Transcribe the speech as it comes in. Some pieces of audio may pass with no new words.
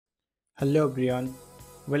Hello everyone,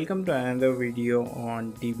 welcome to another video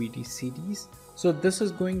on DBT series. So this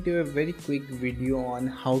is going to be a very quick video on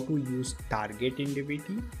how to use target in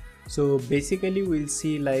DBT. So basically we'll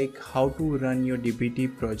see like how to run your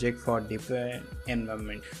DBT project for different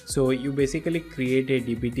environment. So you basically create a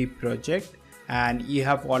DBT project and you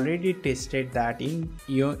have already tested that in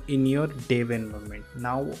your dev environment.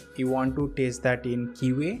 Now you want to test that in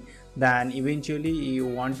QA, then eventually you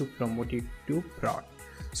want to promote it to prod.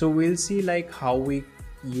 So we'll see like how we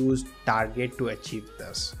use target to achieve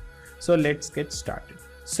this. So let's get started.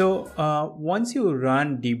 So once you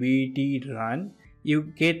run dbt run, you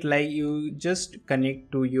get like you just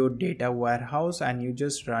connect to your data warehouse and you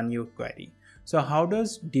just run your query. So how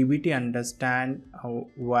does dbt understand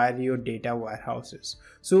where your data warehouse is?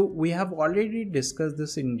 So we have already discussed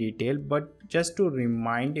this in detail, but just to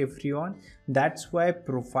remind everyone, that's why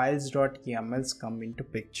profiles.yamls come into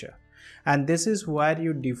picture. And this is where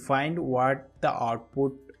you defined what the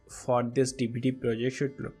output for this dbt project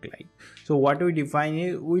should look like. So what we define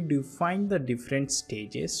is we define the different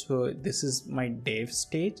stages. So this is my dev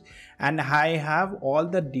stage and I have all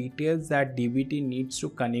the details that dbt needs to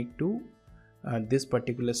connect to this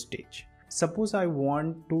particular stage. Suppose I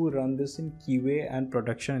want to run this in QA and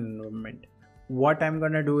production environment. What I'm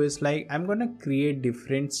gonna do is like I'm gonna create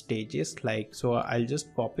different stages, like, so I'll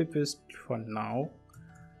just copy paste for now.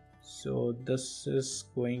 So this is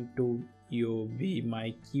going to be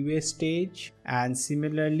my QA stage, and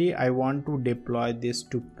similarly I want to deploy this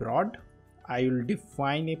to prod. I will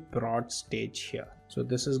define a prod stage here. So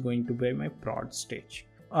this is going to be my prod stage.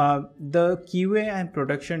 The QA and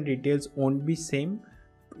production details won't be same,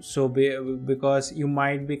 so because you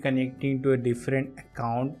might be connecting to a different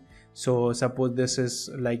account. So suppose this is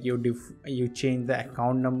like you change the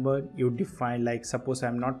account number, you define, like, suppose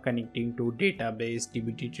I'm not connecting to database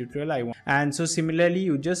dbt tutorial and so similarly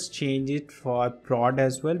you just change it for prod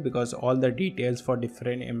as well, because all the details for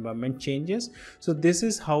different environment changes. So this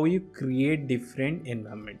is how you create different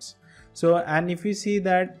environments. So, and if you see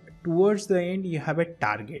that towards the end you have a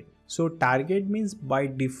target. So target means by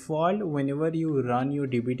default whenever you run your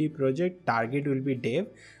dbt project, target will be dev.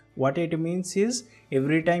 What it means is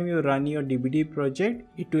every time you run your dbt project,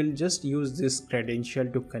 it will just use this credential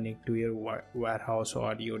to connect to your warehouse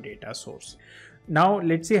or your data source. Now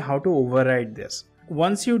let's see how to override this.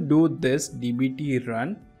 Once you do this dbt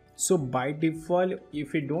run, so by default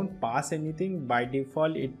if you don't pass anything, by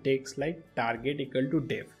default it takes like target equal to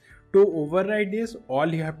dev. To override this,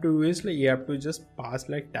 all you have to do is like you have to just pass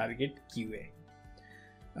like target QA.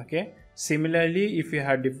 Okay, similarly if you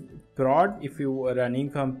have prod, if you are running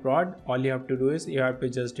from prod, all you have to do is you have to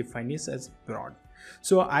just define this as prod.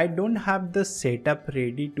 So I don't have the setup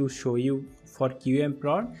ready to show you for QA and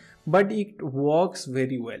prod, but it works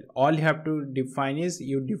very well. All you have to define is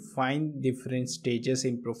you define different stages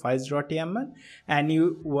in profiles.yaml, and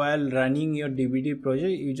you, while running your dbt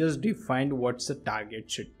project, you just defined what's the target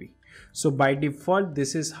should be. So by default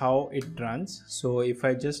this is how it runs. So if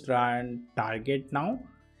I just run target now,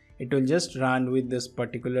 it will just run with this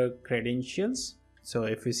particular credentials. So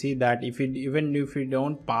if you see that even if you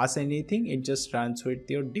don't pass anything, it just runs with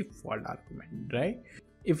your default argument, right?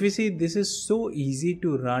 If you see, this is so easy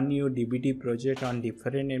to run your dbt project on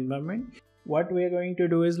different environment. What we are going to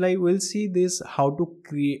do is like we'll see this how to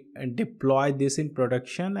create and deploy this in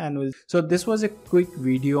production, and so this was a quick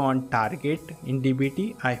video on target in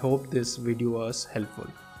dbt. I hope this video was helpful.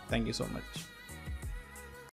 Thank you so much.